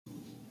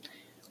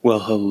Well,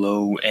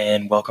 hello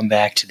and welcome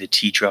back to the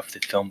Teacher of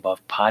the Film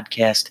Buff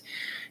podcast.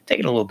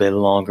 Taking a little bit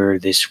longer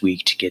this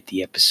week to get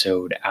the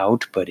episode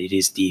out, but it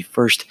is the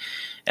first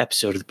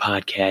episode of the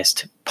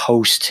podcast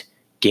post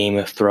Game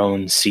of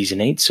Thrones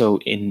season 8. So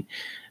in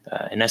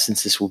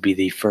essence, this will be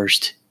the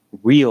first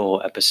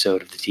real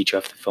episode of the Teacher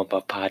of the Film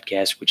Buff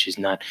podcast, which is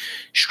not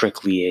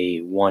strictly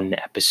a one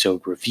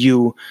episode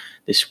review.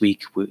 This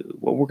week,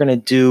 what we're going to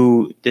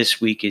do this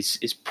week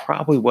is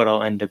probably what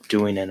I'll end up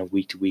doing on a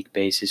week-to-week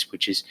basis,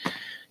 which is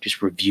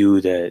just review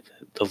the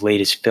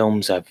latest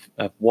films I've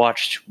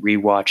watched,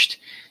 rewatched,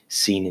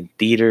 seen in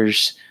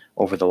theaters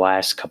over the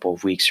last couple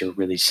of weeks, or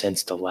really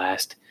since the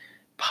last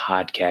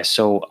podcast.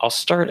 So I'll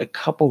start a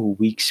couple of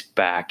weeks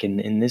back, and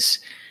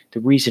the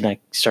reason I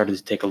started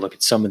to take a look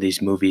at some of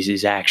these movies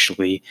is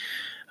actually,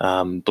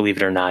 believe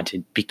it or not,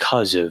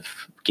 because of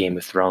Game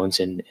of Thrones,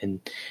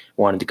 and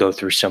wanted to go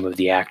through some of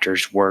the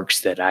actors' works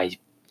that I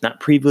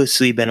not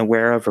previously been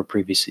aware of or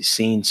previously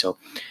seen. So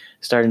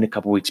starting a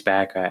couple weeks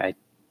back, I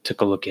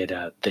took a look at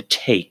The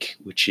Take,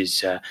 which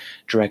is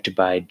directed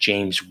by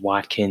James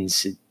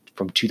Watkins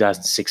from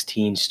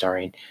 2016,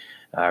 starring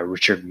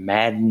Richard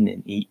Madden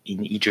and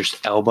Idris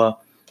Elba.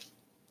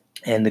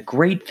 And the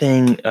great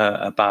thing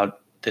about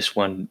this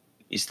one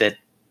is that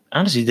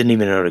honestly didn't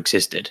even know it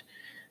existed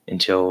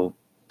until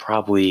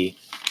probably,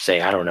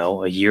 say, I don't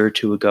know, a year or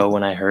two ago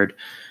when I heard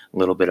a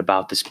little bit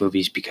about this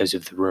movie because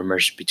of the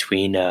rumors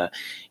between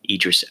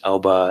Idris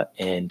Elba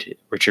and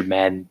Richard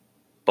Madden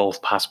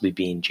both possibly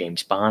being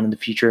James Bond in the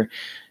future.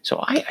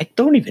 So I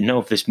don't even know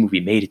if this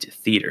movie made it to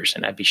theaters,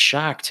 and I'd be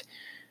shocked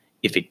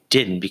if it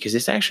didn't, because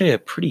it's actually a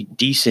pretty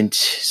decent,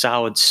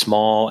 solid,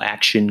 small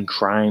action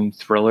crime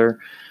thriller.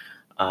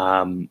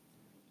 And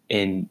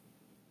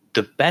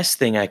the best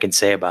thing I can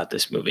say about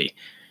this movie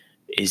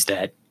is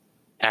that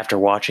after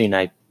watching,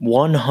 I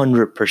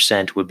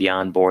 100% would be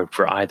on board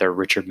for either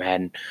Richard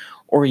Madden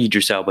or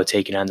Idris Elba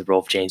taking on the role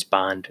of James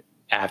Bond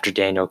after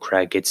Daniel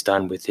Craig gets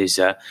done with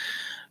his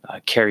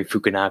Cary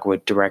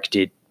Fukunaga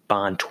directed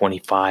Bond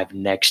 25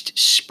 next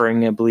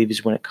spring, I believe,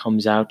 is when it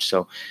comes out.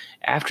 So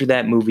after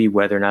that movie,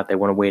 whether or not they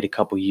want to wait a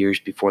couple years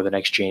before the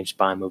next James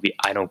Bond movie,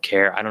 I don't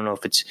care. I don't know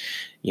if it's,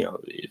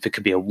 if it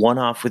could be a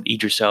one-off with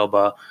Idris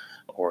Elba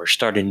or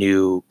start a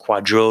new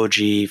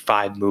quadrilogy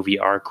 5-movie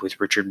arc with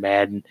Richard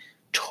Madden.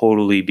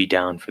 Totally be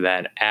down for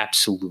that.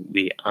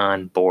 Absolutely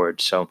on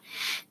board. So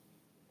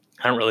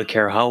I don't really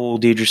care how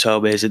old Idris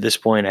Elba is at this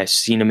point. I've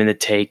seen him in The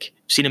Take,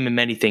 seen him in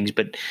many things,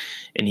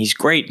 and he's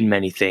great in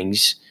many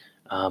things.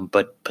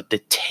 But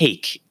The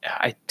Take,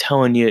 I'm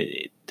telling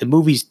you, the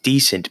movie's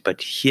decent,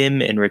 but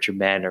him and Richard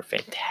Madden are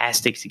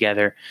fantastic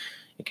together.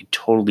 You can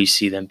totally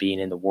see them being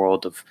in the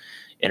world of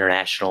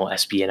international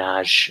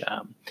espionage.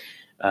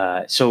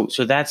 So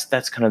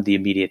that's kind of the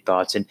immediate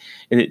thoughts, and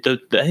I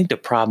think the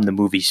problem the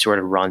movie sort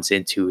of runs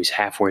into is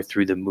halfway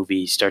through the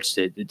movie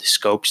the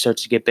scope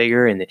starts to get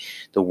bigger, and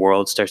the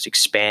world starts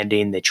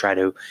expanding. They try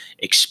to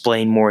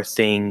explain more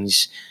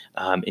things,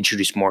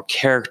 introduce more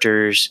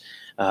characters,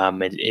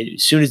 and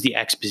as soon as the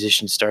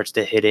exposition starts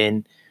to hit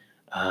in,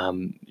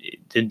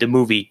 the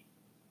movie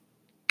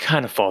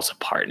kind of falls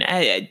apart.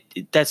 And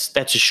that's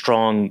a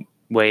strong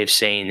way of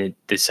saying that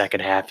the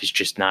second half is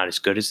just not as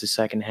good as the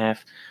second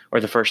half,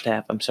 or the first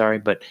half, I'm sorry.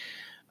 But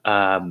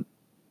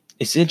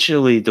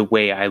essentially the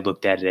way I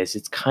looked at it is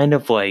it's kind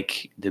of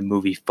like the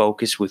movie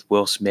Focus with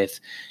Will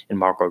Smith and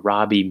Margot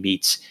Robbie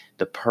meets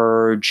The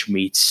Purge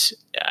meets,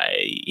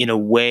 in a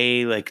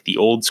way, like the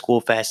old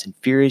school Fast and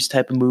Furious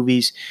type of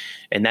movies.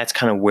 And that's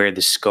kind of where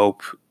the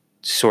scope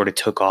sort of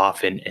took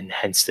off, and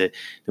hence the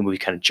movie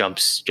kind of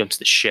jumps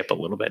the ship a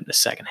little bit in the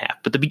second half.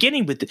 But the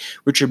beginning with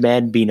Richard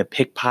Madden being a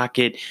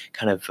pickpocket,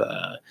 kind of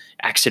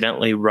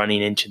accidentally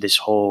running into this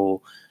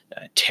whole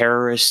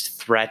terrorist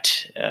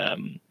threat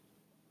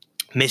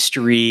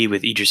mystery,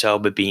 with Idris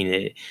Elba being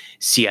a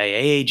CIA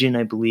agent,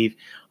 I believe.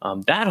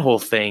 That whole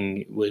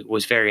thing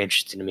was very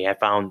interesting to me. I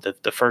found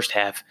the first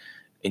half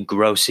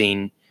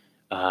engrossing.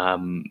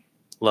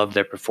 Loved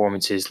their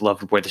performances,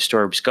 loved where the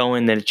story was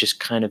going. Then it just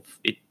kind of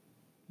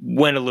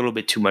went a little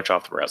bit too much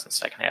off the rails in the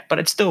second half, but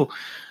I'd still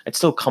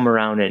come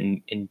around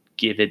and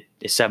give it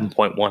a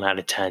 7.1 out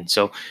of 10.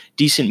 So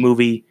decent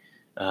movie,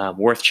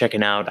 worth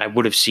checking out. I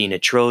would have seen a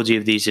trilogy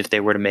of these if they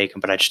were to make them,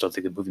 but I just don't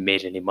think the movie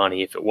made any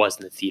money if it was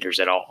in the theaters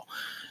at all.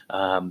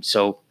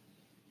 So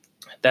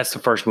that's the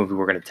first movie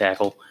we're going to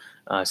tackle.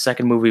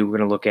 Second movie we're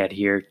going to look at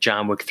here,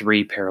 John Wick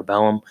 3,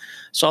 Parabellum.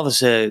 Saw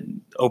this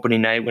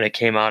opening night when it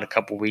came out a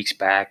couple weeks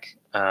back,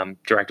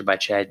 directed by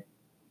Chad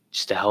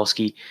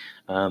Stahelski.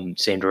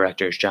 Same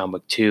director as John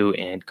Wick 2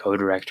 and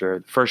co-director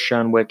of the first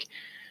John Wick.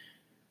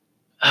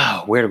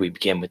 Where do we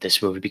begin with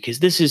this movie? Because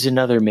this is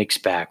another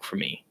mixed bag for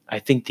me. I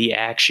think the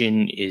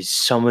action is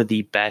some of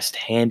the best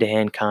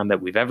hand-to-hand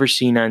combat we've ever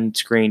seen on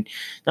screen.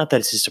 Not that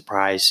it's a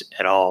surprise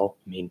at all.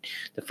 I mean,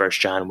 the first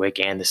John Wick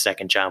and the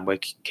second John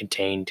Wick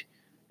contained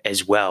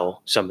as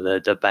well some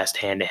of the best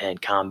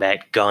hand-to-hand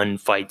combat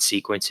gunfight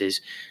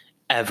sequences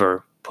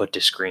ever put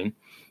to screen.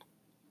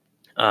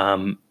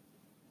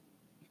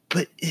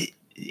 But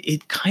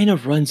it kind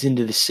of runs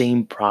into the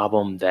same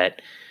problem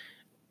that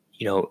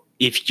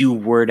if you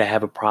were to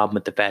have a problem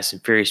with the Fast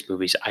and Furious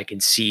movies, I can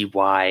see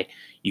why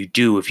you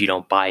do if you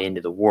don't buy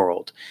into the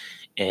world.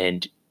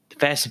 And the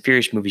Fast and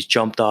Furious movies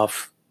jumped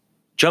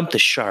the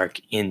shark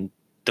in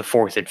the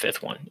fourth and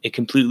fifth one. It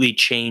completely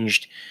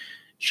changed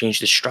the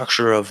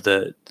structure of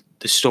the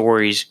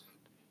stories.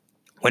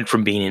 Went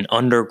from being an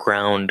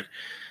underground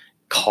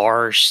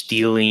car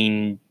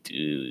stealing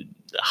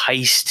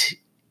heist,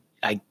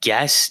 I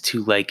guess,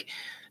 to like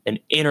an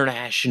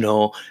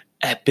international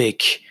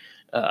epic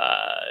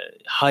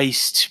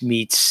heist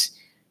meets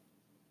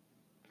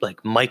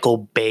like Michael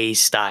Bay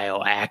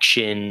style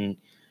action,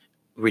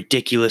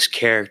 ridiculous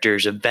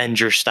characters,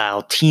 Avenger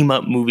style team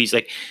up movies.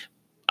 Like,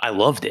 I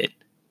loved it,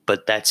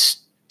 but that's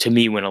to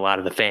me when a lot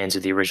of the fans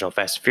of the original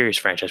Fast and Furious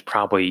franchise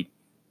probably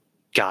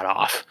got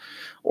off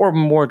or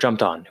more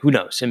jumped on. Who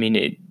knows? I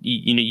mean,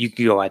 you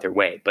can go either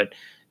way, but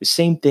the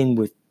same thing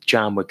with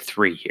John Wick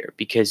 3 here,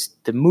 because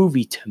the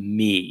movie to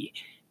me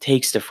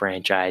takes the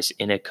franchise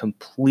in a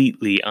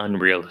completely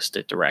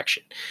unrealistic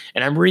direction.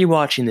 And I'm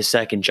rewatching the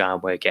second John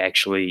Wick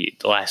actually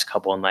the last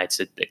couple of nights.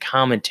 The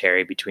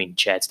commentary between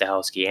Chad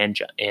Stahelski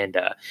and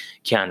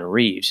Keanu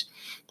Reeves,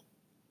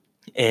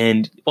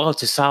 and while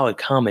it's a solid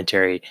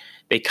commentary,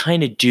 they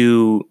kind of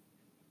do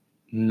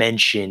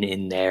mention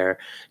in there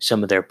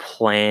some of their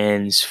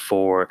plans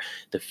for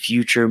the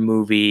future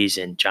movies,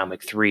 and John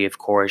Wick 3, of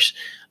course,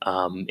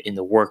 in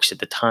the works at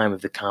the time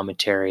of the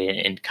commentary,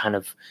 and kind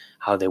of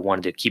how they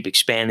wanted to keep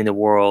expanding the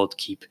world,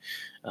 keep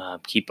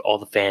all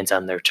the fans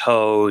on their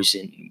toes,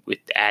 and with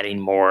adding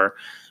more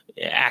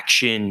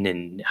action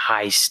and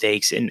high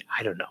stakes. And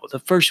I don't know, the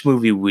first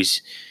movie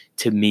was,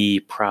 to me,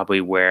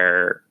 probably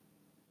where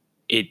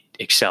it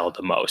excelled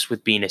the most,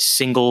 with being a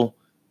single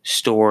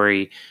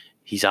story.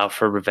 He's out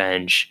for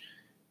revenge.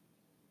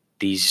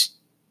 These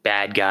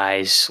bad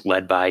guys,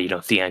 led by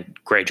Theon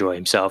Greyjoy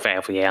himself,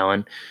 Alfie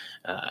Allen,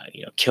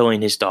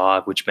 killing his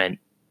dog, which meant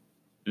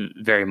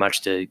very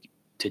much to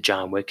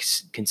John Wick,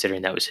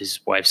 considering that was his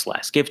wife's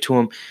last gift to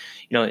him.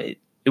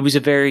 It was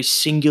a very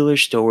singular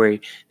story.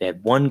 They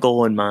had one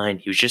goal in mind.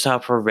 He was just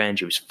out for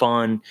revenge. It was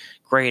fun,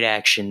 great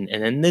action.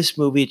 And then this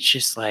movie, it's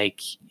just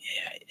like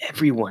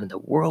everyone in the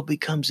world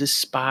becomes a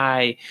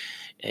spy.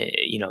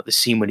 The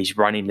scene when he's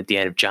running at the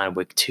end of John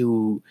Wick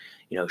 2,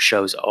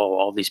 shows,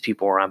 all these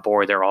people are on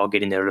board. They're all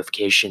getting the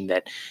notification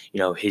that,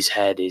 his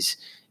head is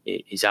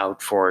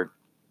out for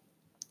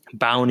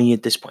bounty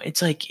at this point.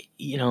 It's like,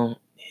 all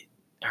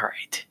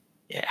right,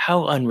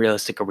 how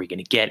unrealistic are we going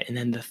to get? And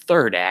then the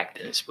third act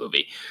in this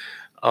movie,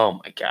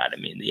 oh my God. I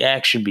mean, the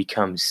action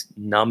becomes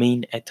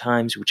numbing at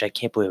times, which I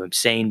can't believe I'm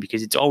saying,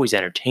 because it's always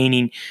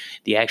entertaining.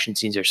 The action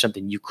scenes are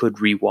something you could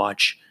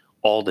rewatch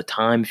all the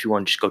time. If you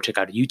want to just go check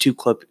out a YouTube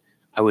clip,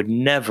 I would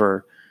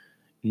never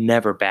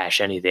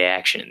bash any of the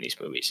action in these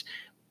movies.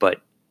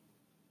 But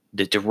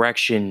the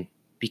direction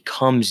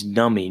becomes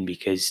numbing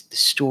because the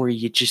story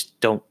you just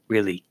don't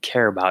really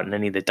care about, and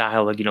any of the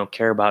dialogue you don't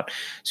care about.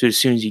 So as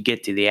soon as you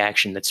get to the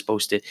action that's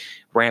supposed to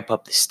ramp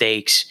up the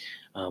stakes,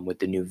 with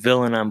the new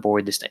villain on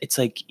board, it's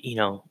like,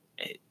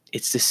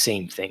 it's the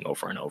same thing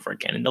over and over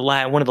again. And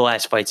one of the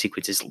last fight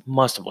sequences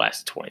must have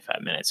lasted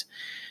 25 minutes.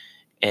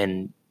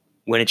 And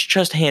when it's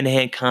just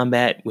hand-to-hand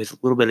combat with a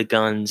little bit of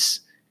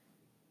guns,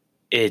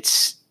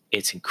 it's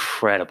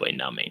incredibly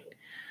numbing.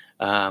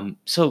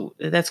 So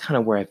that's kind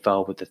of where I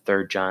fell with the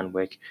third John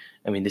Wick.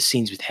 I mean, the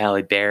scenes with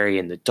Halle Berry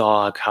and the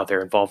dog, how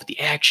they're involved with the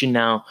action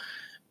now,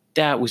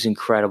 that was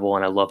incredible.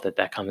 And I love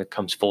that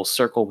comes full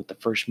circle with the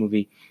first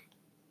movie.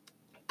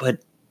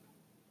 But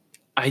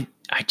I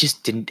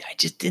just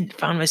didn't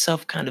find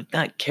myself kind of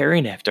not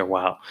caring after a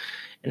while.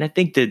 And I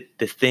think that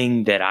the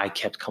thing that I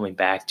kept coming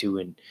back to,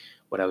 and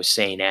what I was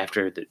saying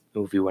after the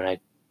movie when I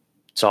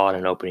saw it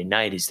on opening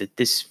night, is that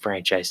this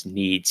franchise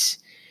needs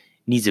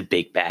a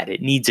big bad.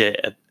 It needs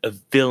a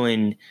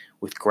villain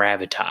with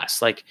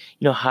gravitas. Like,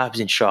 Hobbs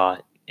and Shaw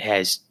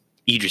has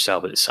Idris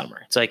Elba this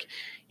summer. It's like,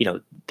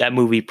 that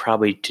movie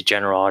probably to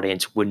general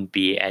audience wouldn't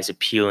be as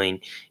appealing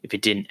if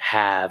it didn't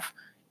have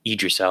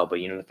Idris Elba.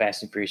 The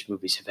Fast and Furious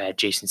movies have had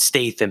Jason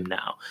Statham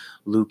now,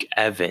 Luke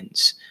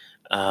Evans,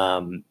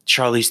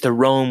 Charlize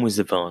Theron was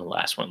the villain in the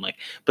last one.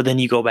 But then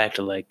you go back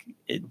to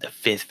the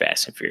fifth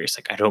Fast and Furious.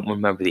 I don't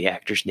remember the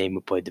actor's name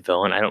who played the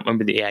villain. I don't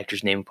remember the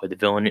actor's name who played the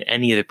villain in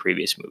any of the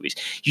previous movies.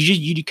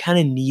 You kind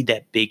of need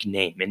that big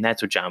name, and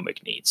that's what John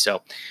Wick needs.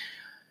 So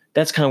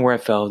that's kind of where I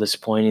fell.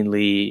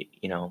 Disappointingly,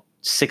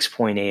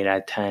 6.8 out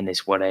of 10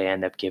 is what I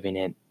end up giving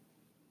it.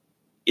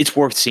 It's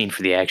worth seeing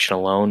for the action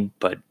alone,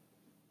 but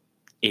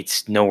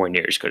it's nowhere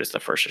near as good as the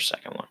first or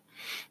second one.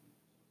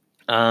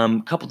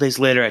 A couple days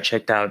later, I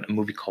checked out a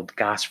movie called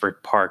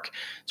Gosford Park.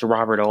 It's a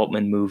Robert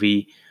Altman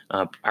movie.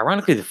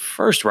 Ironically, the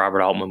first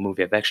Robert Altman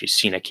movie I've actually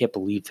seen. I can't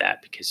believe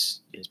that,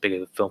 because as big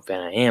of a film fan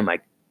I am, for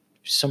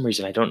some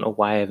reason, I don't know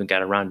why I haven't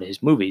got around to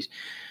his movies.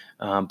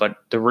 But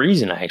the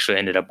reason I actually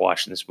ended up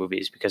watching this movie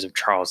is because of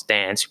Charles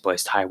Dance, who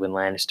plays Tywin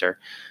Lannister.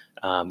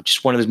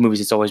 Just one of those movies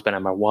that's always been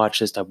on my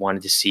watch list. I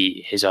wanted to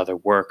see his other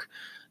work.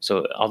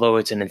 So although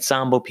it's an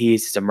ensemble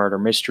piece, it's a murder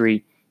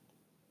mystery,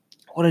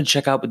 I wanted to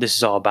check out what this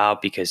is all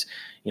about because,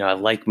 I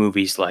like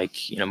movies like,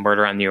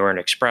 Murder on the Orient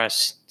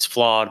Express. It's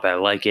flawed, but I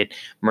like it.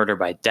 Murder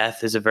by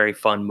Death is a very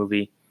fun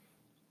movie.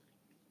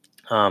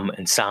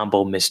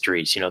 Ensemble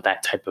mysteries,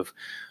 that type of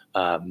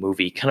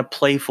movie, kind of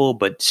playful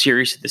but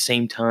serious at the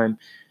same time.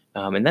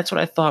 And that's what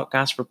I thought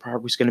Gosford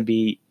Park was going to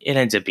be. It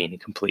ends up being a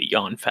complete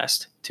yawn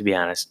fest, to be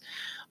honest.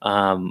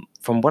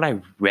 From what I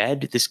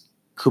read, this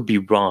could be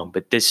wrong,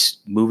 but this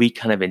movie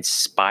kind of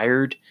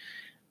inspired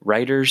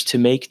writers to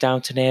make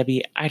Downton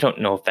Abbey. I don't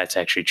know if that's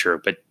actually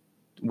true, but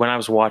when I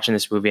was watching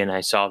this movie and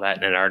I saw that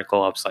in an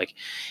article, I was like,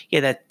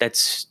 yeah,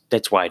 that's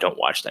why I don't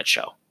watch that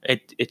show.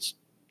 It's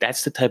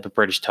that's the type of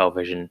British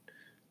television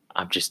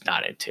I'm just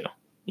not into.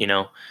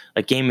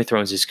 Like Game of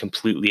Thrones is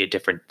completely a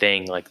different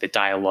thing. Like the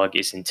dialogue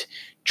isn't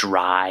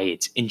dry.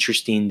 It's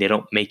interesting. They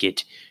don't make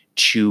it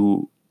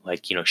too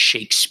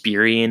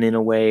Shakespearean in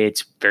a way.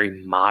 It's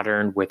very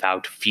modern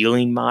without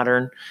feeling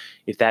modern,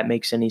 if that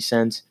makes any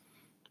sense.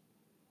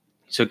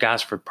 So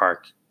Gosford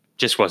Park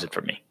just wasn't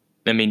for me.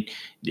 I mean,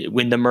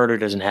 when the murder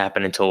doesn't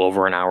happen until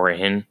over an hour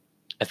in,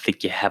 I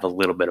think you have a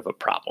little bit of a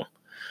problem.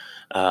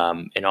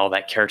 And all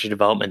that character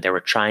development they were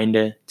trying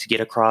to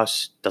get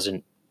across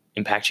doesn't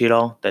impact you at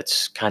all.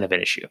 That's kind of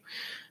an issue.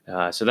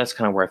 So that's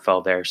kind of where I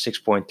fell there.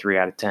 6.3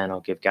 out of 10.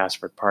 I'll give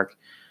Gosford Park.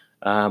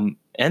 And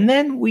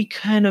then we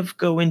kind of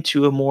go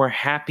into a more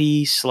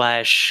happy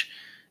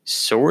 /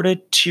 sort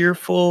of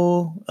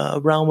tearful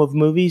realm of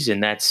movies,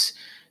 and that's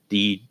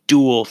the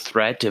dual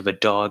threat of A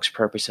Dog's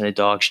Purpose and A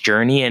Dog's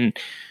Journey. And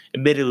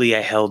admittedly,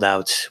 I held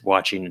out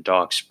watching A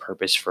Dog's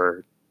Purpose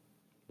for,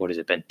 what has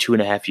it been,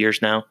 2.5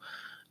 years now.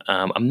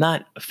 I'm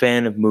not a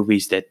fan of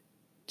movies that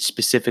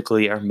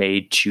specifically are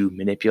made to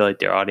manipulate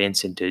their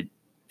audience into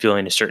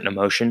feeling a certain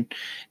emotion.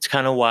 It's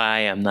kind of why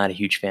I'm not a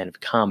huge fan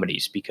of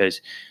comedies, because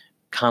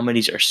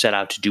comedies are set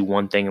out to do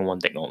one thing and one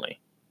thing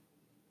only.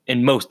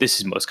 And this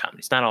is most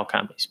comedies, not all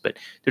comedies, but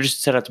they're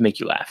just set out to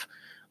make you laugh.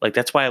 Like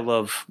that's why I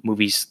love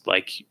movies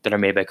like that are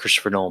made by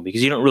Christopher Nolan,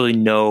 because you don't really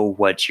know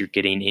what you're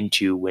getting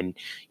into when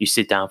you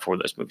sit down for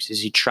those movies.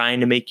 Is he trying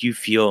to make you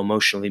feel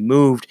emotionally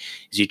moved?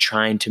 Is he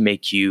trying to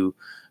make you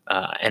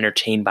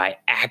entertained by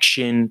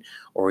action,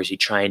 or is he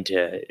trying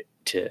to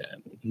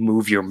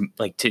move your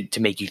to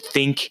make you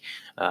think?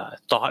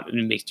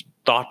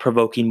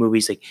 Thought-provoking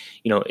movies,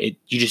 you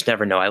just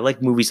never know. I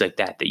like movies like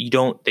that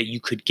you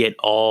could get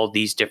all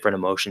these different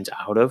emotions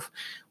out of,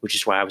 which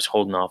is why I was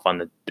holding off on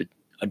the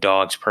A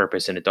Dog's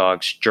Purpose and A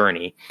Dog's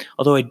Journey.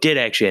 Although I did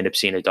actually end up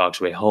seeing A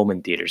Dog's Way Home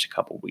in theaters a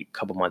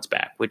couple months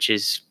back, which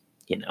is,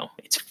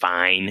 it's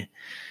fine.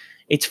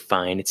 It's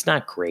fine. It's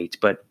not great,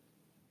 but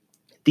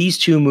these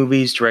two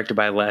movies, directed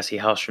by Lassie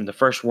Hallstrom, the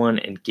first one,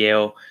 and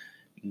Gail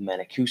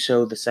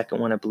Mancuso, the second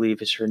one, I believe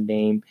is her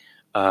name.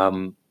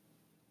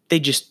 They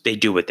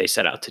do what they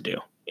set out to do.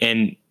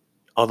 And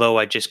although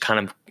I just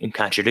kind of am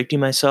contradicting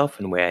myself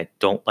in a way I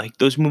don't like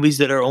those movies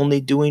that are only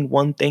doing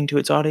one thing to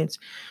its audience,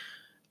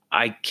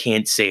 I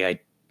can't say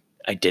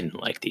I didn't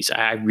like these.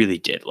 I really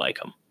did like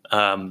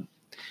them.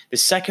 The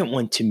second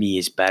one to me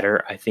is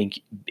better. I think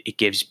it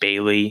gives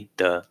Bailey,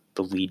 the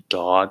lead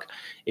dog,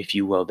 if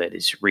you will, that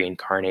is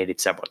reincarnated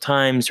several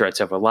times throughout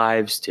several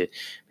lives to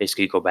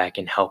basically go back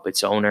and help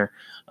its owner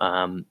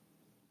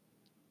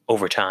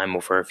over time,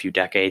 over a few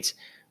decades.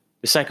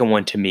 The second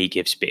one to me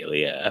gives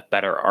Bailey a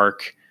better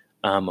arc,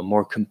 a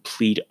more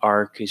complete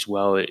arc as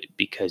well,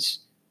 because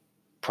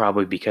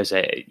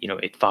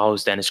it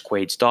follows Dennis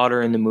Quaid's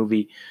daughter in the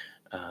movie.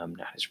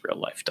 Not his real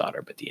life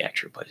daughter, but the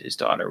actor plays his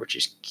daughter, which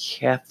is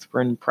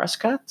Catherine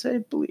Prescott, I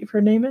believe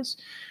her name is.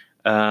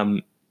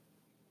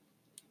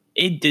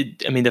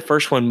 The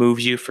first one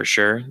moves you for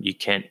sure. You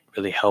can't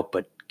really help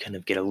but kind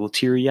of get a little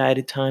teary-eyed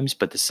at times.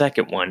 But the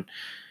second one,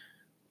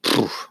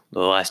 the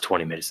last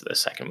 20 minutes of the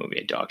second movie,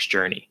 A Dog's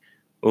Journey,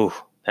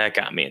 that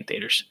got me in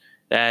theaters.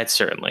 That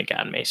certainly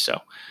got me.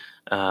 So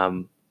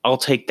I'll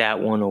take that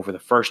one over the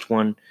first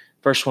one.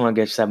 First one I'll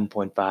give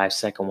 7.5.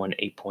 Second one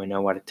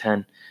 8.0 out of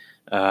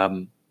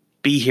 10.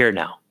 Be here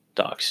now,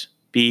 dogs.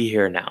 Be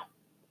here now.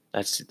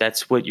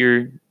 That's what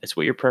your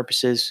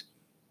purpose is,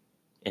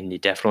 and you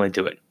definitely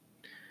do it.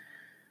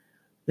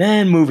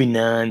 Then moving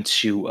on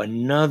to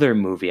another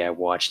movie I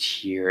watched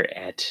here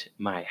at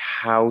my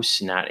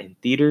house, not in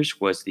theaters,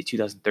 was the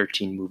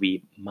 2013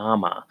 movie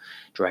Mama,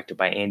 directed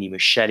by Andy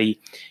Muschietti,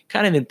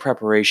 kind of in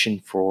preparation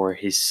for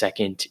his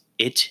second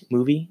It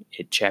movie.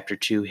 It Chapter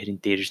 2 hitting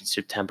theaters in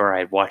September. I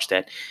had watched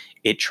that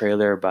It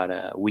trailer about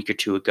a week or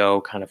two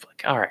ago, kind of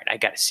like, all right, I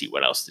got to see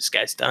what else this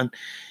guy's done.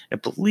 I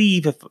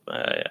believe,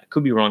 I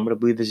could be wrong, but I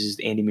believe this is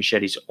Andy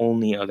Muschietti's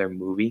only other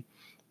movie.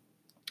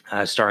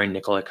 Starring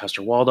Nicolette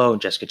Coster-Waldau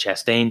and Jessica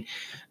Chastain,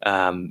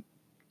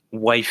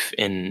 wife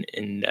and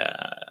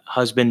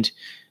husband,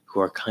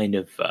 who are kind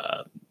of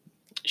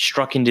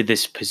struck into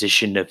this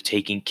position of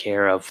taking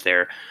care of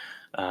their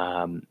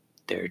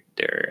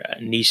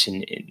niece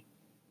and I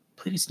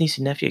believe it's niece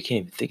and nephew. I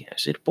can't even think.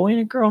 Is it a boy and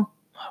a girl?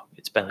 Oh,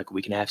 it's been like a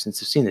week and a half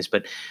since I've seen this,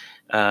 but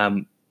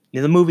the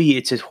movie,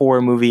 it's a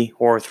horror movie,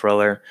 horror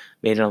thriller,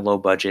 made on a low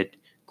budget.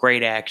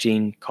 great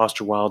acting.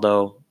 Coster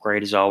Waldau,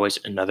 great as always.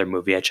 Another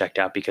movie I checked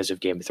out because of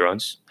Game of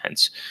Thrones,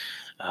 hence.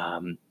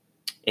 Um,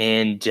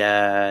 and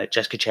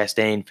Jessica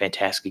Chastain,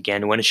 fantastic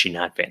again. When is she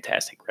not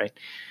fantastic, right?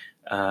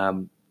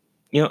 Um,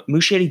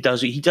 Muschietti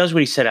does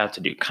what he set out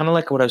to do. Kind of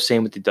like what I was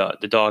saying with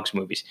the dogs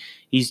movies.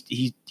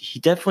 He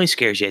definitely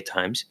scares you at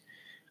times.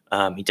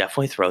 He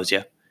definitely throws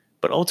you,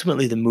 but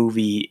ultimately the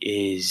movie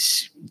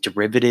is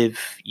derivative.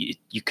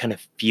 You kind of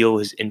feel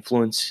his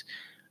influences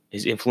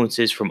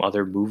from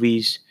other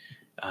movies,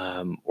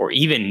 or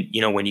even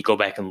when you go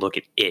back and look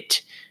at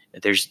it.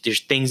 There's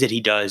things that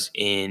he does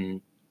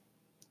in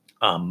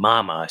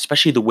Mama,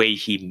 especially the way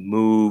he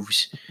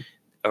moves,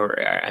 or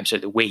I'm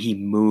sorry, the way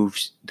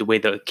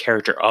the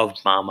character of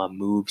Mama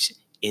moves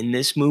in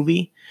this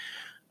movie.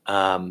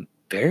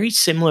 Very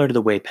similar to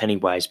the way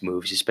Pennywise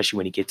moves, especially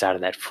when he gets out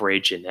of that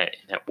fridge in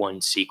that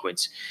one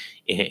sequence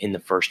in the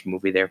first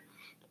movie there.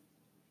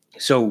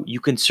 So you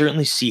can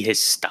certainly see his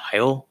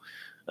style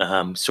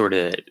sort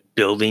of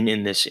building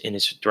in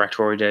his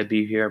directorial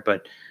debut here,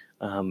 but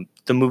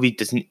the movie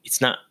doesn't. It's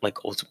not like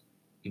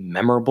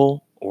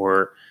memorable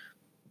or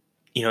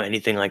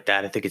anything like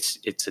that. I think it's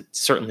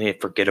certainly a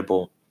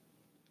forgettable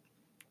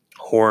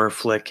horror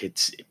flick.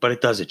 But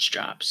it does its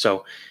job.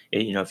 So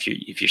if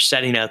you're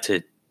setting out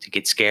to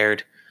get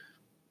scared,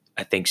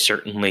 I think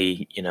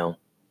certainly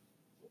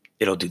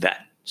it'll do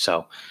that.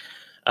 So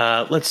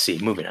let's see.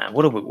 Moving on.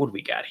 What do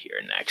we got here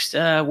next?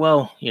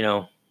 Well,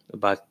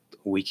 about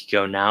a week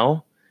ago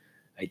now,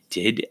 I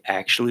did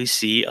actually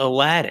see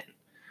Aladdin.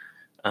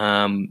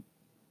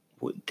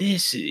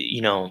 This,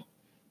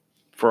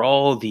 for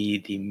all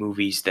the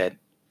movies that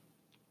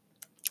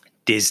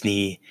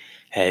Disney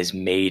has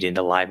made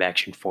into live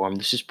action form,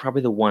 this is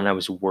probably the one I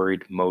was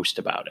worried most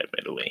about,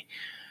 admittedly.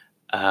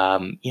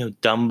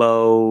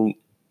 Dumbo,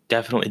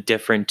 definitely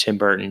different. Tim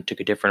Burton took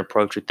a different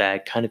approach with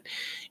that. Kind of,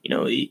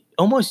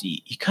 almost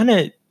you kind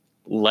of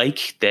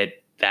like that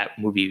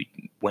movie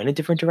went a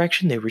different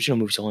direction. The original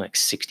movie's only like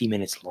 60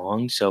 minutes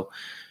long, so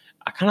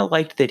I kind of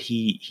liked that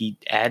he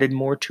added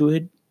more to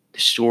it. The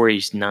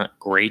story's not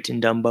great in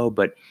Dumbo,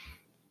 but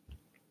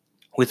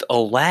with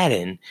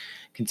Aladdin,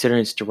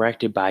 considering it's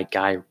directed by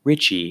Guy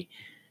Ritchie,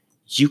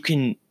 you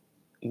can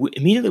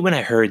immediately when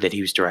I heard that he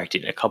was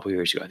directing a couple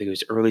years ago, I think it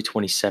was early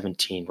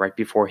 2017, right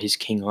before his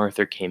King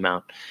Arthur came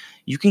out,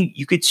 you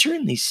could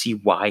certainly see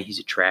why he's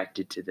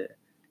attracted to the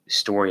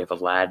story of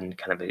Aladdin,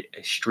 kind of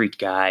a street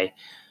guy.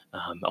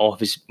 All of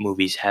his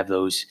movies have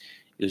those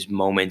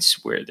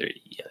moments where they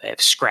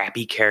have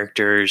scrappy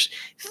characters,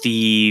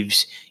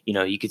 thieves.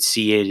 You could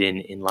see it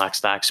in Lock,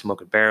 Stock,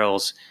 Smoke and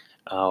Barrels.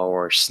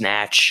 Or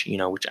Snatch,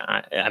 which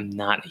I'm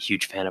not a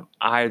huge fan of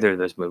either of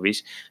those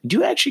movies. I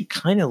do actually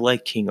kind of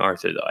like King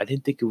Arthur, though. I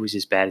didn't think it was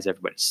as bad as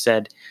everybody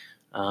said.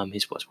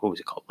 His what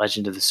was it called?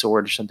 Legend of the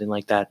Sword or something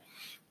like that.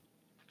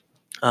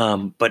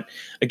 But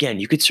again,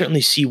 you could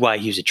certainly see why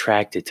he was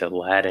attracted to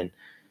Aladdin.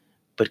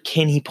 But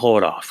can he pull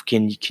it off?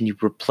 Can you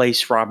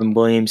replace Robin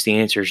Williams? The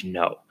answer is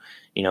no.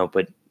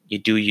 But you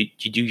do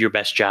your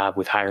best job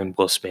with hiring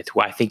Will Smith,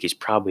 who I think is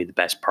probably the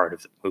best part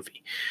of the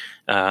movie.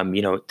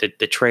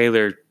 The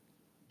trailer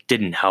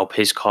didn't help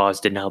his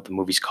cause, didn't help the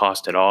movie's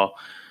cost at all,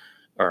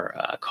 or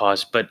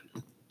cause. But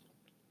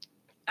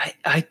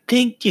I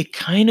think you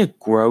kind of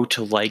grow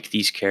to like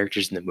these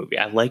characters in the movie.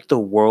 I like the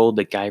world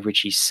that Guy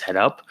Ritchie set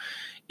up.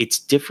 It's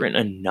different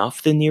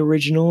enough than the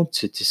original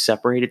to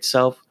separate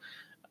itself.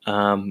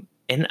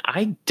 And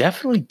I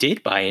definitely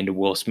did buy into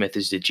Will Smith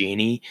as the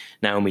genie,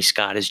 Naomi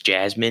Scott as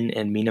Jasmine,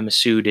 and Mina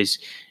Massoud as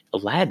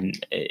Aladdin.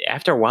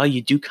 After a while,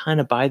 you do kind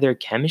of buy their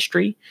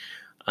chemistry,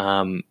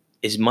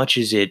 as much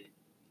as it.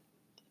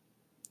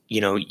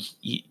 You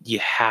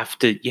have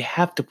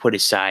to put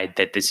aside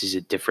that this is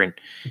a different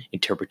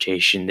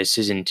interpretation. This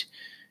isn't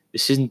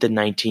the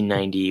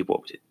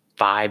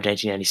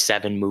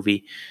 1997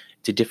 movie.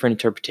 It's a different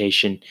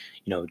interpretation.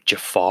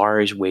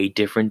 Jafar is way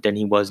different than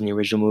he was in the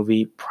original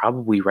movie,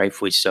 probably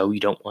rightfully so. You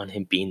don't want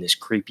him being this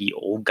creepy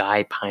old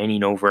guy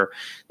pining over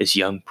this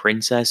young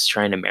princess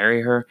trying to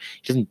marry her.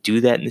 He doesn't do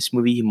that in this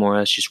movie. He more or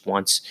less just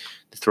wants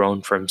the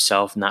throne for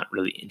himself, not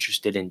really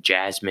interested in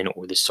Jasmine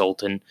or the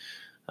Sultan.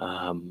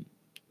 And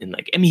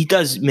he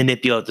does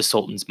manipulate the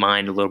Sultan's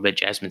mind a little bit,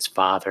 Jasmine's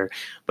father,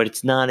 but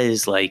it's not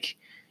as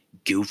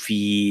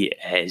goofy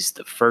as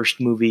the first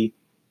movie.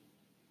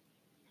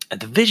 And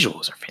the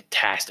visuals are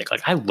fantastic.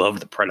 I love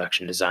the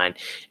production design,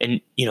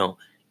 and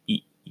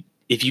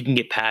if you can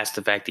get past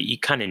the fact that you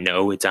kind of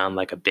know it's on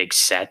a big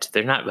set,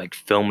 they're not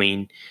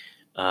filming,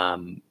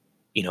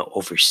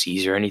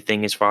 overseas or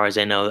anything. As far as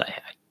I know,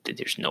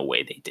 there's no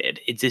way they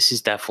did. This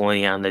is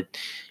definitely on the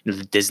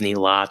Disney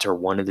lot or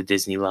one of the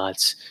Disney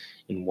lots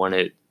in one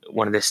of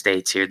the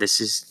states here.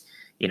 This is,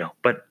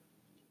 but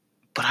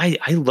I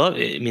love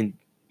it. I mean,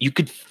 you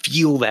could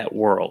feel that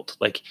world,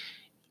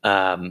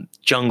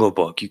 Jungle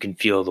Book. You can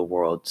feel the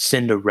world.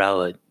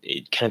 Cinderella.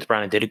 Kenneth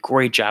Branagh did a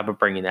great job of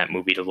bringing that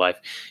movie to life.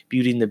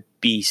 Beauty and the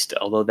Beast,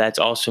 although that's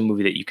also a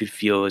movie that you could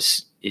feel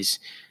is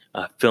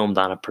filmed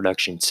on a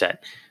production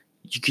set.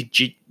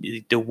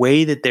 The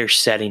way that they're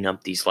setting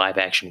up these live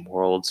action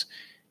worlds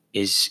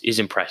is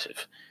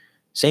impressive.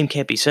 Same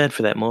can't be said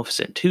for that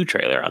Maleficent 2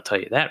 trailer, I'll tell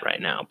you that right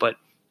now. But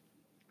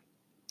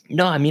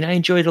no, I mean, I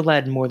enjoyed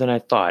Aladdin more than I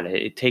thought.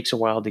 It takes a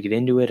while to get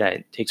into it.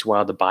 It takes a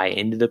while to buy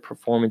into the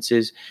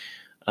performances.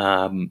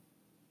 Um,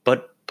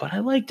 but I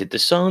liked it. The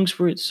songs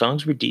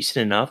were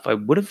decent enough. I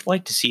would have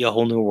liked to see A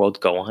Whole New World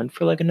go on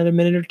for like another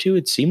minute or two.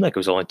 It seemed like it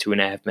was only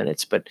 2.5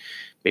 minutes, but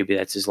maybe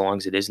that's as long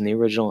as it is in the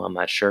original. I'm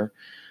not sure.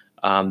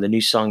 The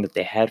new song that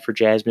they had for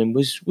Jasmine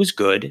was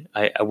good.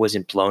 I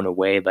wasn't blown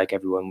away like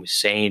everyone was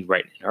saying,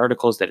 writing in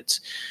articles that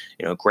it's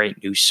a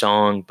great new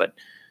song, but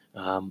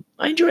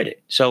I enjoyed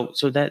it. So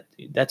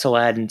that's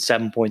Aladdin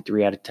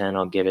 7.3 out of 10.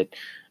 I'll give it.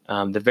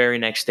 The very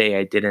next day,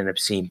 I did end up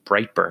seeing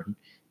Brightburn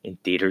in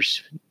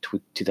theaters,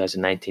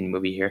 2019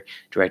 movie here,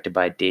 directed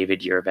by David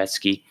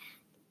Yarovetsky,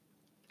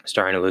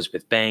 starring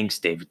Elizabeth Banks,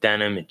 David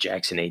Denham, and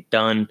Jackson A.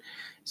 Dunn.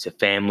 It's a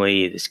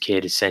family. This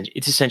kid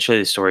it's essentially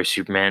the story of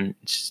Superman.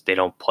 They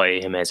don't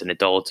play him as an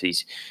adult.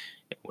 He's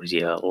what is he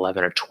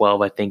 11 or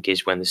 12? I think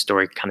is when the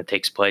story kind of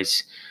takes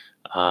place.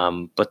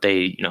 But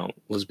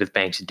Elizabeth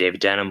Banks and David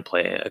Denham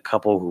play a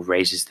couple who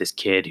raises this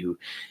kid who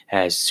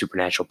has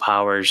supernatural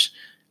powers.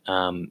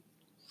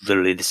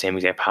 Literally the same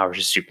exact powers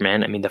as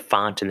Superman. I mean, the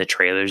font in the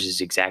trailers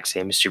is exact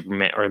same as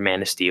Superman or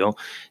Man of Steel.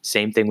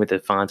 Same thing with the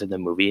font in the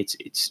movie.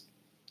 It's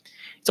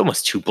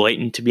almost too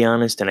blatant, to be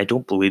honest, and I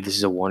don't believe this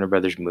is a Warner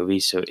Brothers movie,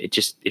 so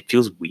it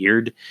feels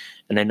weird.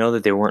 And I know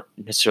that they weren't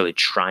necessarily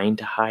trying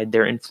to hide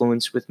their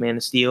influence with Man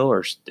of Steel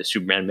or the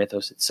Superman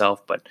mythos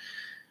itself, but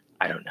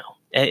I don't know.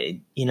 I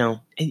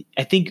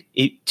think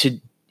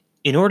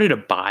in order to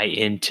buy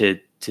into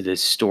the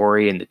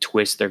story and the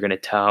twist they're going to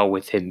tell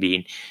with him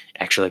being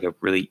actually like a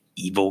really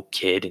evil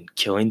kid and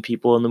killing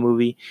people in the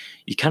movie,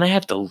 you kind of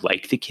have to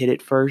like the kid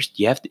at first.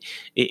 You have to,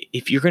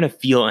 if you're going to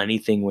feel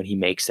anything when he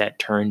makes that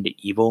turn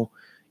to evil,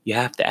 you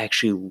have to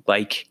actually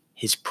like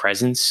his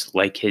presence,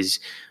 like his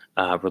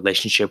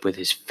relationship with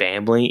his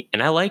family.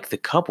 And I like the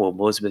couple of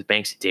Elizabeth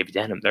Banks and David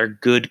Denham. They're a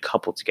good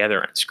couple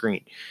together on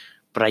screen.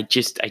 But I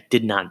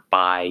did not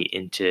buy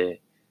into,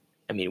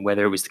 I mean,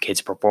 whether it was the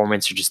kid's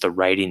performance or just the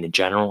writing in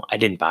general, I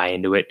didn't buy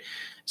into it.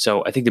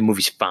 So I think the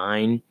movie's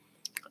fine.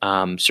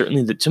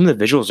 Certainly, some of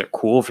the visuals are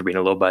cool for being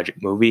a low budget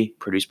movie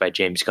produced by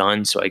James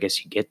Gunn. So I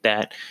guess you get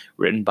that.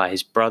 Written by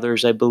his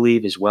brothers, I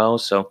believe, as well.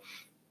 So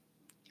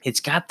it's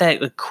got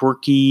that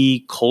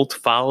quirky cult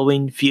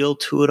following feel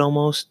to it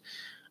almost,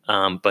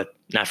 but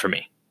not for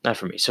me. Not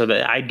for me. So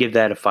I'd give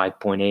that a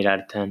 5.8 out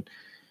of 10.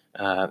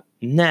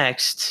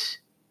 Next,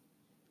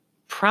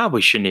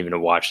 probably shouldn't even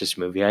have watched this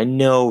movie. I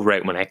know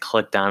right when I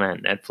clicked on it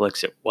on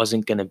Netflix, it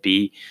wasn't going to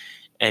be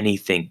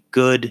anything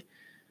good,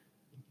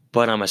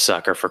 but I'm a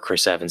sucker for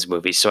Chris Evans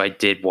movies. So I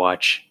did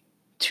watch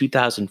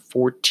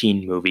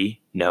 2014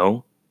 movie.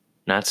 No,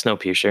 not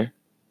Snowpiercer.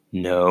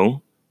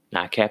 No,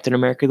 not Captain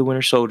America the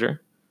Winter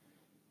Soldier,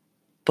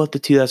 but the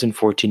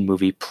 2014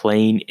 movie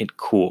Playing It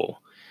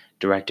Cool,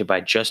 directed by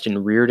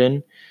Justin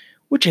Reardon,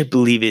 which I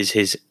believe is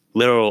his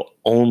literal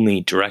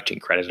only directing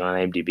credit on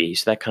IMDb.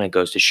 So that kind of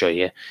goes to show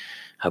you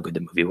how good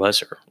the movie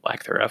was, or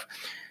lack thereof.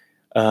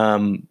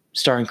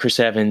 Starring Chris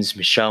Evans,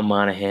 Michelle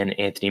Monaghan,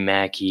 Anthony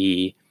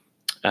Mackie.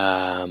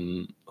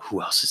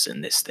 Who else is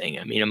in this thing?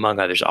 I mean, among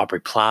others,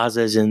 Aubrey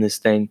Plaza is in this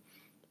thing.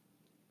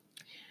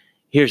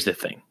 Here's the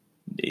thing.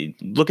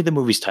 Look at the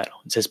movie's title.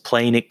 It says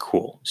Playing It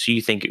Cool. So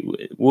you think,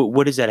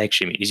 what does that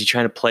actually mean? Is he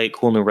trying to play it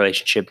cool in a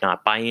relationship,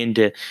 not buy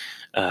into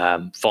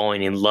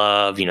falling in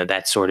love,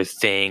 that sort of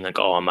thing? Like,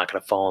 oh, I'm not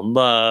going to fall in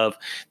love.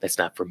 That's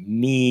not for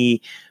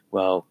me.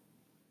 Well,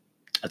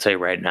 I'll tell you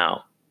right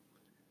now,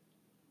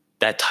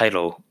 that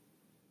title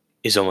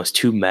is almost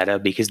too meta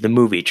because the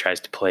movie tries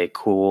to play it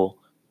cool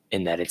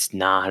in that it's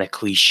not a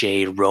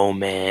cliched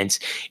romance.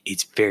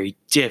 It's very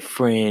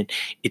different.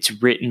 It's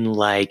written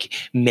like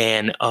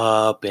Man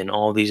Up and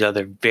all these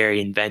other very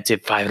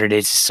inventive 500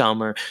 Days of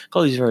Summer,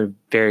 all these very,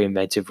 very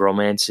inventive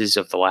romances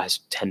of the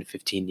last 10 to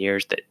 15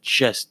 years that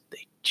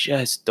they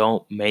just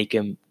don't make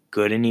them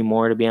good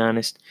anymore, to be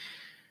honest.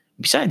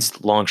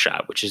 Besides Long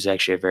Shot, which is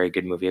actually a very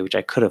good movie, which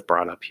I could have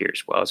brought up here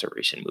as well as a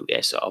recent movie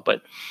I saw,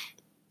 but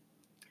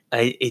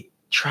it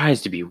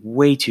tries to be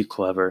way too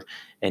clever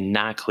and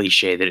not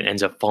cliche that it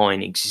ends up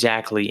falling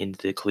exactly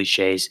into the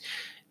cliches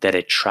that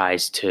it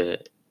tries to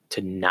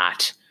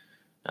not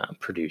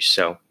produce.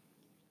 So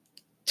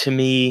to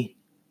me,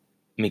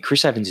 I mean,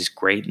 Chris Evans is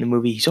great in the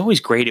movie. He's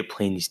always great at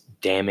playing these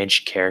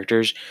damaged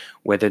characters,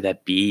 whether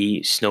that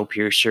be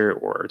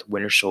Snowpiercer or The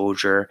Winter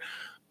Soldier,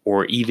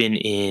 or even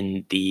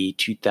in the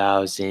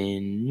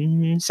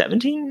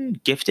 2017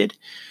 Gifted,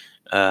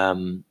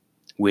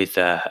 with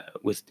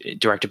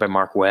directed by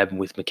Mark Webb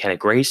with McKenna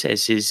Grace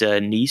as his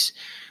niece.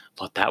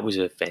 Thought that was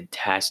a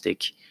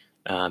fantastic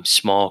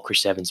small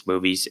Chris Evans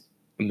movie,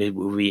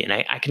 and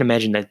I can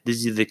imagine that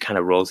this is the kind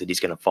of roles that he's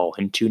going to fall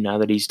into now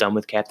that he's done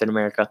with Captain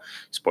America.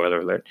 Spoiler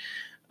alert.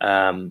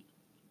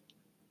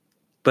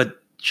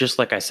 But just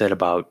like I said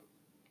about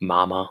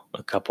Mama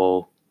a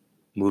couple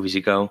movies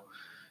ago,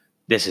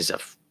 this is a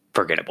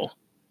forgettable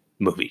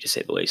movie, to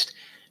say the least.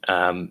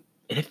 And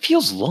it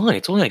feels long.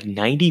 It's only like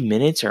 90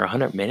 minutes or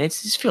 100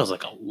 minutes. This feels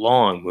like a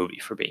long movie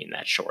for being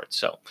that short.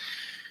 So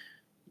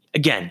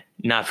again,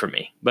 not for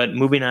me. But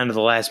moving on to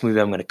the last movie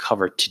I'm going to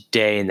cover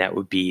today, and that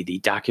would be the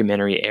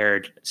documentary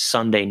aired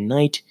Sunday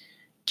night,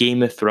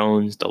 Game of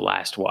Thrones: The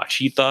Last Watch.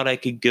 You thought I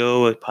could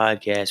go a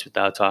podcast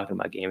without talking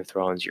about Game of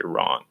Thrones? You're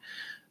wrong.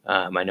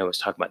 I know I was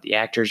talking about the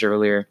actors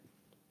earlier.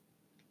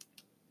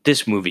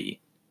 This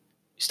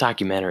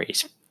documentary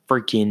is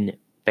freaking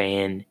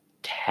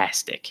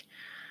fantastic.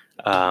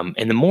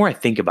 And the more I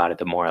think about it,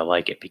 the more I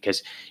like it,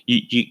 because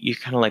you're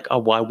kind of like, oh,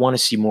 well, I want to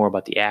see more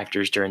about the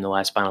actors during the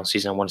last final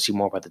season. I want to see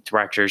more about the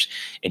directors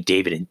and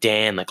David and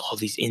Dan, like all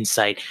these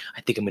insight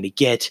I think I'm going to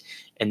get.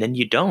 And then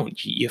you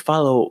don't. You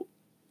follow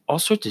all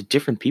sorts of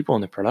different people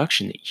in the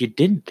production that you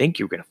didn't think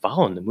you were going to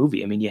follow in the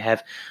movie. I mean, you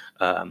have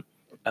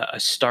a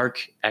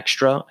Stark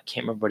extra. I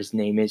can't remember what his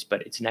name is,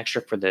 but it's an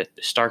extra for the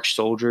Stark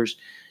soldiers.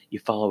 You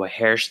follow a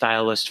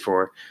hairstylist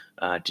for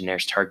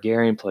Daenerys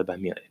Targaryen, played by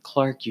Emilia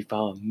Clarke. You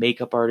follow a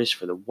makeup artist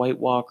for the White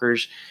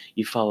Walkers.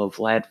 You follow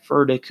Vlad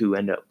Furtick, who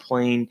ended up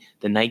playing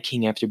the Night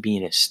King after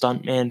being a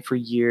stuntman for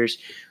years.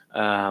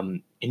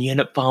 And you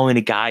end up following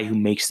a guy who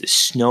makes the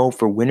snow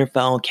for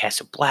Winterfell and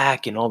Castle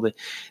Black, and all the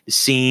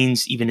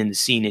scenes, even in the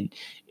scene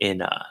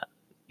in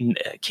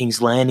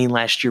King's Landing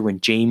last year when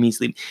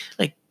Jaime's leaving.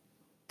 Like,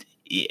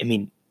 I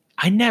mean,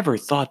 I never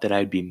thought that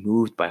I'd be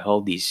moved by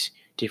all these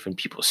different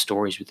people's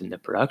stories within the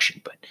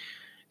production, but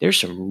there's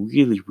some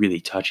really, really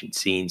touching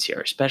scenes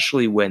here,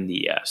 especially when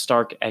the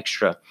Stark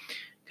extra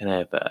kind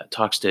of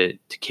talks to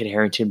Kit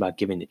Harington about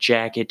giving the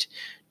jacket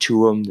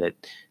to him that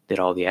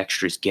all the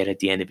extras get at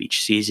the end of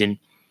each season.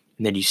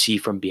 And then you see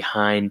from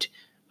behind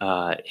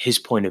his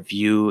point of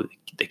view,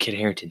 the Kit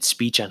Harington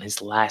speech on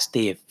his last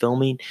day of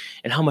filming,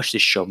 and how much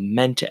this show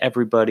meant to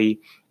everybody,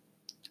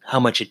 how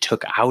much it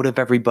took out of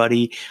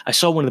everybody. I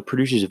saw one of the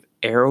producers of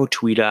Arrow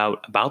tweet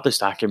out about this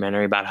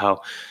documentary, about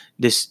how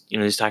this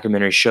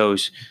documentary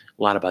shows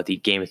a lot about the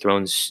Game of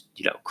Thrones,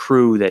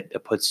 crew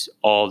that puts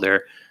all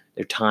their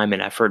time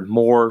and effort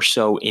more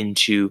so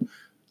into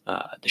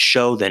the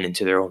show than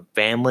into their own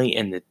family.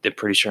 And the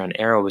producer on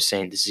Arrow was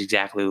saying this is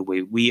exactly the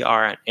way we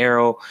are on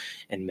Arrow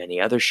and many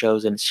other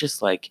shows. And it's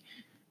just like,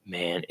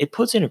 man, it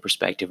puts into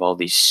perspective all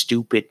these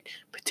stupid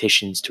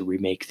petitions to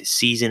remake the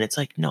season. It's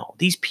like, no,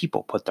 these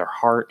people put their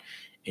heart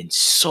and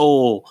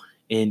soul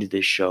into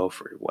this show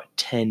for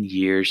 10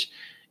 years.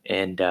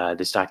 And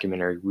this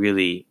documentary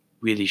really,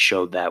 really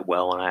showed that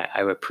well. And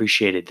I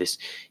appreciated this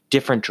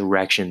different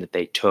direction that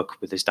they took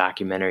with this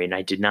documentary. And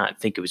I did not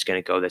think it was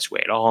going to go this way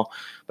at all.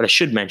 But I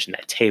should mention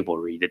that table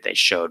read that they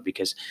showed,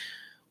 because,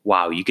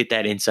 wow, you get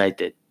that insight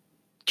that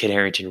Kit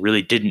Harington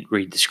really didn't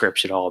read the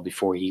scripts at all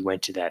before he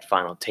went to that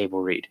final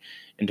table read.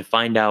 And to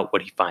find out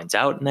what he finds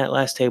out in that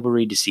last table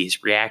read, to see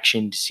his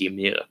reaction, to see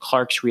Emilia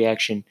Clarke's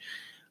reaction,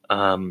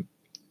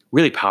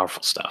 really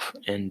powerful stuff.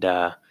 And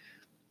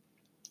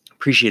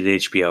appreciate the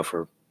HBO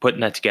for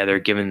putting that together,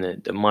 giving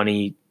the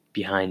money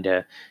behind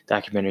a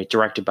documentary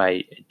directed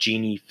by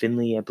Jeannie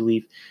Finley, I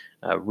believe,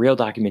 a real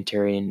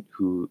documentarian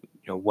who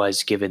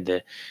was given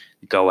the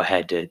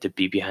go-ahead to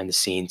be behind the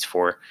scenes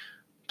for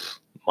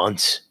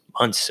months.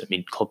 I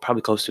mean,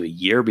 probably close to a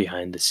year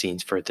behind the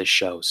scenes for this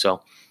show.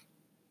 So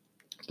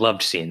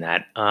loved seeing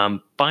that.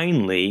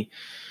 Finally,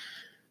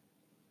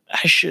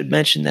 I should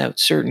mention that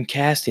certain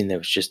casting that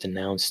was just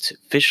announced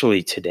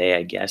officially today.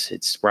 I guess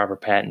it's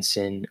Robert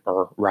Pattinson,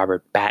 or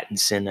Robert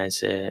Pattinson,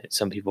 as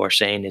some people are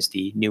saying, is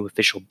the new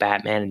official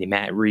Batman in the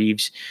Matt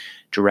Reeves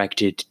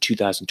directed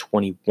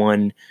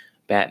 2021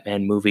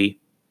 Batman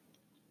movie.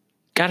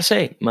 Gotta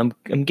say, I'm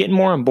getting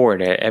more on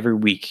board every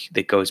week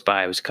that goes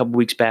by. It was a couple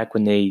weeks back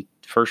when they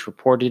first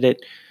reported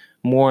it,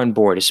 more on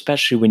board,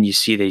 especially when you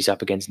see that he's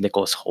up against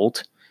Nicholas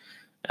Hoult.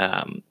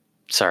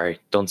 Sorry,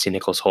 don't see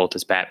Nicholas Hoult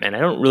as Batman. I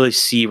don't really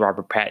see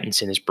Robert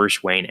Pattinson as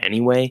Bruce Wayne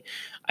anyway.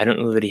 I don't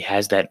know that he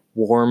has that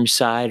warm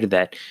side or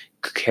that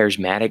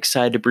charismatic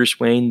side to Bruce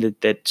Wayne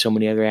that so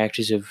many other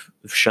actors have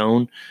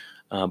shown.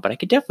 But I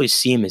could definitely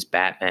see him as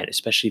Batman,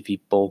 especially if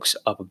he bulks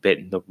up a bit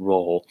in the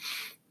role.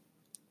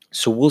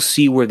 So we'll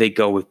see where they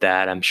go with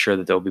that. I'm sure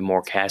that there'll be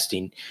more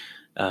casting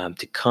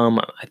to come.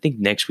 I think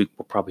next week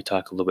we'll probably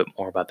talk a little bit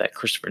more about that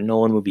Christopher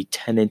Nolan movie,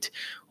 Tenet.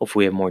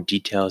 Hopefully we have more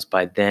details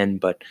by then.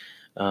 But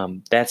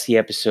that's the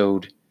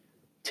episode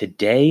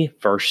today.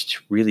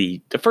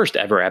 The first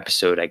ever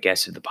episode, I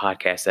guess, of the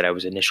podcast that I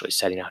was initially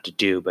setting out to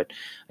do. But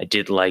I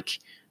did like,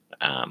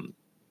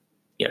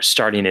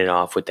 starting it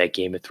off with that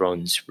Game of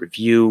Thrones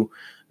review.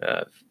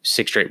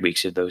 6 straight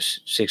weeks of those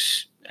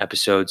 6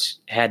 episodes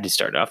had to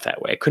start off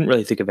that way. I couldn't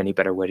really think of any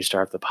better way to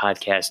start off the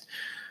podcast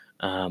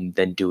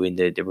than doing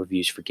the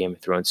reviews for Game of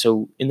Thrones.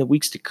 So in the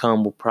weeks to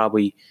come, we'll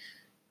probably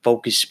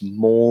focus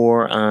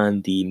more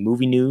on the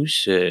movie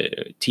news,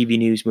 TV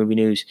news, movie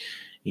news,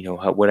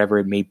 whatever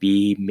it may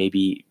be.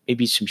 Maybe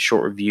some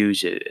short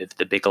reviews of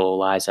the Big Little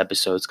Lies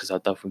episodes, because I'll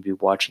definitely be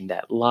watching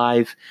that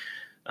live.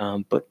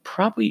 But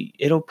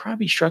it'll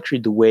probably be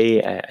structured the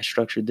way I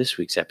structured this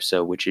week's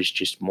episode, which is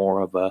just more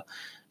of a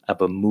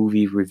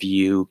movie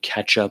review,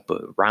 catch up, a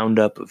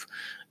roundup of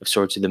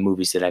sorts of the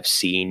movies that I've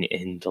seen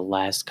in the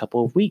last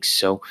couple of weeks.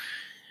 So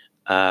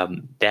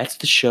that's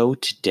the show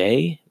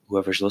today.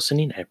 Whoever's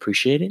listening, I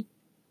appreciate it,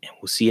 and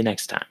we'll see you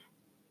next time.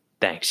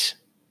 Thanks.